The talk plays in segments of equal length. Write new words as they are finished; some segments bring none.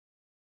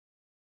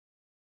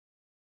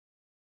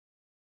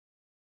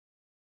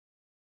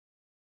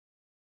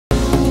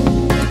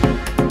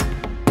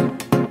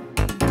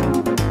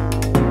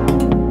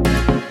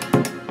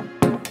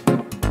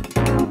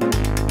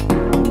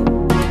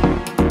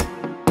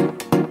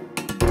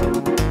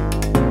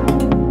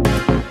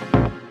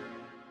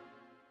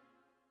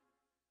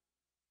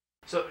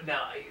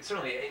now,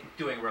 certainly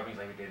doing rubbings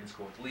like we did in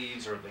school with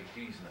leaves or like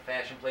using the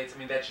fashion plates, I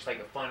mean, that's just like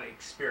a fun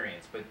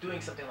experience. But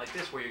doing something like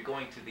this where you're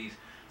going to these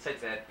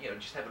sites that,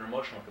 just have an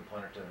emotional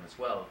component to them as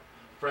well,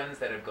 friends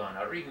that have gone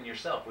out, or even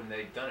yourself, when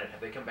they've done it,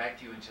 have they come back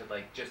to you and said,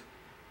 like, just,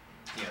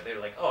 they're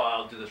like, oh,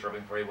 I'll do this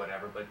rubbing for you,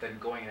 whatever, but then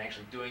going and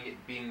actually doing it,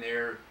 being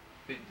there,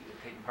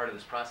 taking part of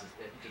this process,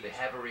 do they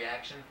have a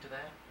reaction to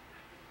that?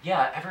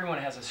 Yeah, everyone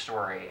has a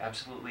story.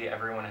 Absolutely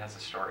everyone has a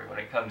story when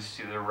it comes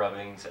to the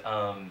rubbings.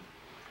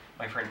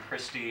 My friend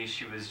Christy,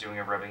 she was doing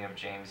a rubbing of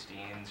James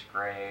Dean's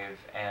grave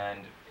and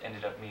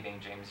ended up meeting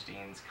James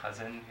Dean's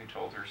cousin who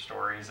told her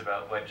stories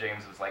about what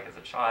James was like as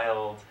a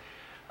child.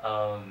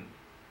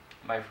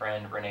 My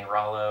friend Renee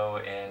Rollo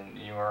in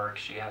New York,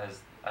 she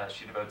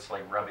devotes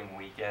like rubbing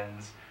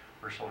weekends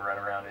where she'll run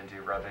around and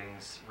do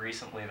rubbings.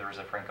 Recently there was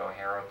a Frank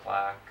O'Hara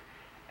plaque,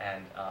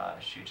 and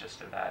she just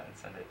did that and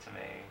sent it to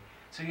me.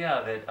 So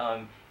yeah,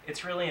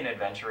 it's really an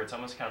adventure. It's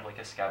almost kind of like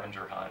a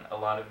scavenger hunt. A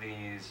lot of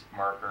these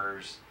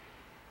markers,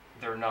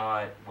 they're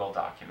not well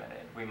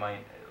documented. We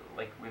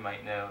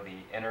might know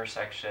the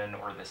intersection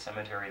or the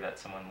cemetery that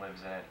someone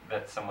lives in,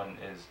 that someone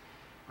is,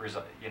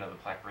 the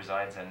plaque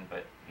resides in,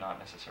 but not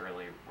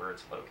necessarily where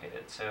it's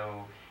located.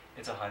 So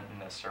it's a hunt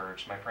and a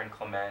search. My friend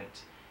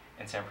Clement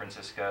in San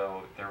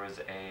Francisco, there was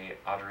a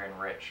Adrienne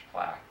Rich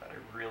plaque that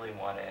I really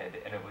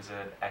wanted, and it was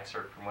an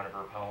excerpt from one of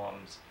her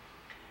poems.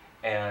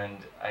 And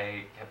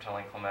I kept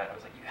telling Clement, I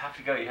was like, you have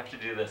to go, you have to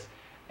do this.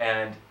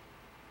 And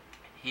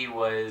he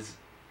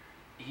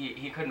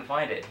couldn't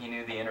find it. He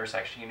knew the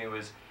intersection. He knew it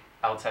was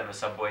outside of a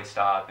subway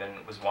stop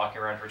and was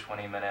walking around for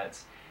 20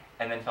 minutes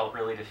and then felt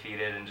really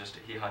defeated and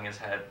he hung his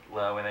head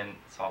low and then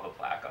saw the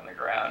plaque on the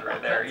ground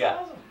right there. That's yeah.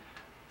 Awesome.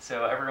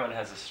 So everyone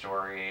has a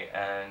story,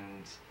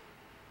 and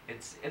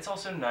it's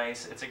also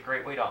nice. It's a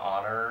great way to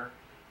honor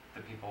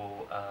the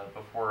people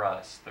before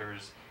us.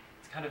 It's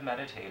kind of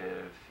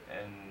meditative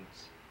and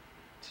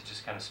to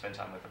just kind of spend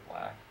time with the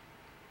plaque.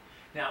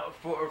 Now,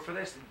 for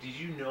this, did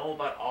you know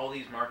about all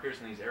these markers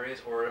in these areas,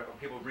 or are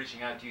people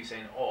reaching out to you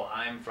saying, oh,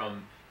 I'm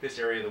from this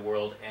area of the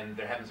world and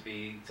there happens to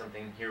be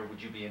something here,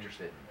 would you be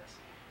interested in this?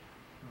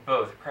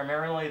 Both.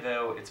 Primarily,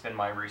 though, it's been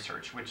my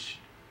research, which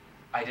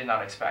I did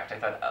not expect. I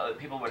thought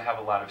people would have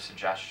a lot of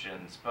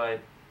suggestions, but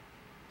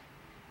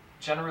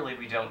generally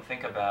we don't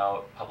think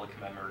about public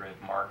commemorative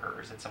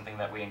markers. It's something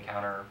that we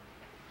encounter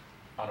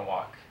on a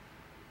walk,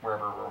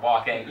 wherever we're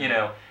walking,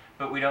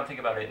 but we don't think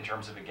about it in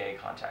terms of a gay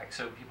context.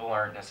 So people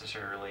aren't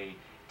necessarily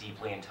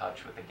deeply in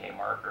touch with the gay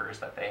markers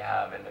that they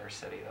have in their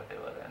city that they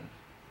live in.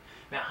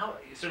 Now,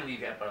 certainly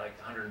you've got about like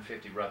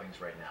 150 rubbings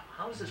right now.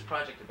 How has this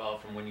project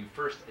evolved from when you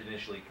first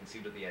initially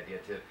conceived of the idea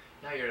to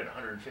now you're at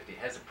 150?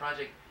 Has the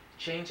project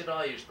changed at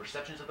all? Your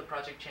perceptions of the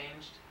project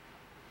changed?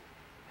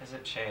 Has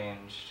it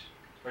changed?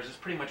 Or is this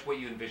pretty much what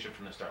you envisioned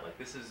from the start? Like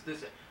this,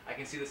 I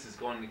can see this is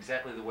going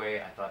exactly the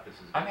way I thought this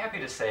was going. I'm happy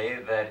to say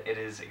that it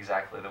is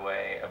exactly the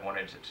way I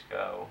wanted it to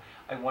go.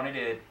 I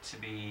wanted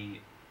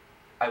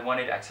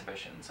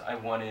exhibitions. I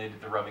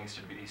wanted the rubbings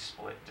to be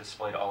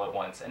displayed all at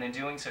once. And in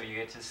doing so, you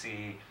get to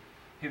see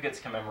who gets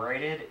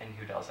commemorated and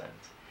who doesn't.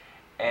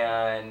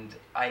 And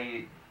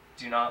I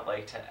do not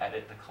like to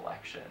edit the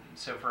collection.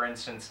 So for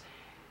instance,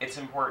 it's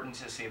important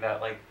to see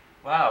that, like,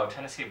 wow,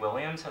 Tennessee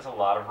Williams has a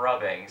lot of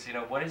rubbings.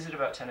 What is it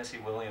about Tennessee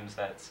Williams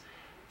that's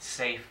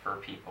safe for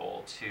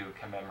people to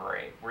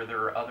commemorate, where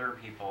there are other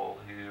people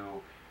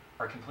who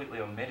are completely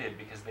omitted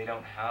because they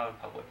don't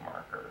have public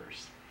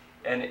markers?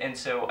 And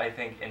so I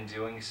think in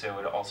doing so,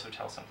 it also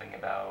tells something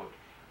about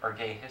our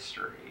gay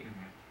history.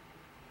 Mm-hmm.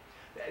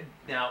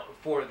 Now,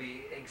 for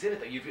the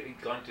exhibit, that you've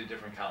gone to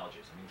different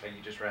colleges. I mean, in fact,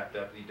 you just wrapped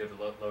up, you did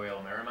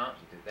Loyola Marymount,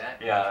 you did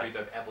that. Yeah. You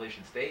did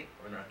Appalachian State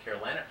or North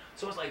Carolina.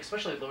 So it's like,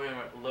 especially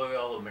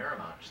Loyola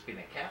Marymount, just being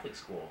a Catholic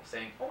school,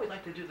 saying, oh, we'd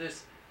like to do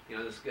this,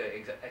 this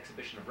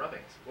exhibition of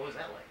rubbings. What was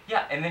that like?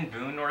 Yeah, and then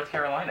Boone, North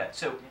Carolina.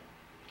 So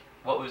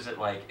what was it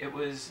like? It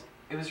was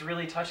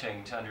really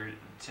touching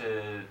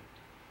to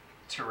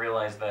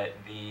realize that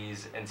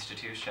these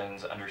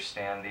institutions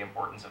understand the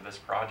importance of this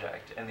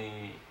project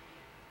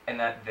and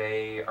that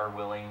they are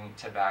willing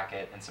to back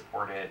it and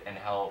support it and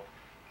help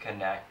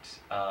connect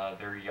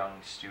their young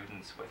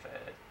students with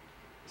it.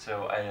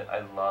 So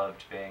I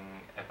loved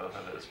being at both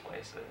of those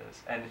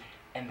places,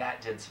 and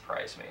that did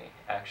surprise me,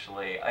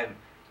 actually.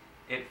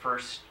 It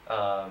first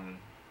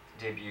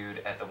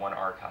debuted at the One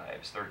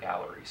Archives, their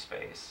gallery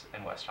space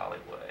in West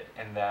Hollywood,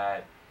 and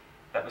that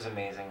was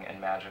amazing and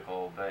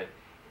magical. But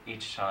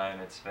each time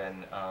it's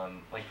been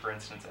like, for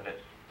instance, at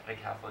a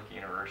Catholic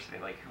university,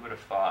 like, who would have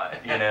thought,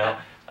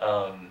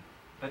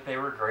 but they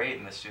were great,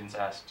 and the students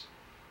asked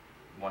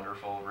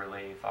wonderful,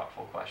 really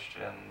thoughtful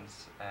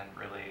questions, and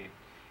really,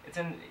 it's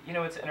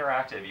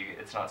interactive.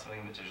 It's not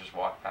something that you just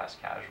walk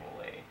past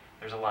casually.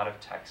 There's a lot of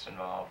text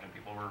involved, and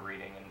people were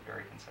reading and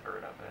very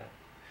considerate of it.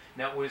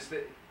 Now, was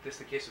this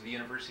the case of the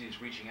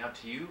universities reaching out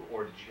to you,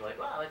 or did you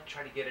let's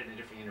try to get it in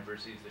different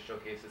universities to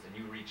showcase this, and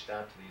you reached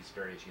out to these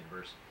various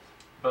universities?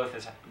 Both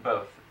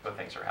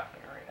things are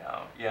happening right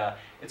now. Yeah,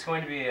 it's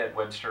going to be at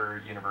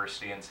Webster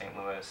University in St.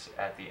 Louis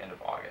at the end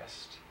of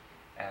August,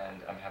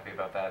 and I'm happy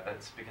about that.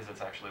 That's because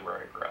it's actually where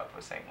I grew up,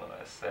 was St.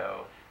 Louis,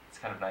 so it's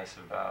kind of nice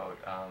about,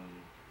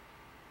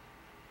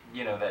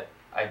 you know, that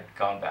I'd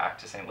gone back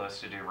to St. Louis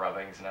to do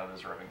rubbings, and now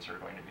those rubbings are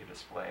going to be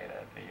displayed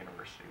at the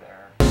university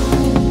there.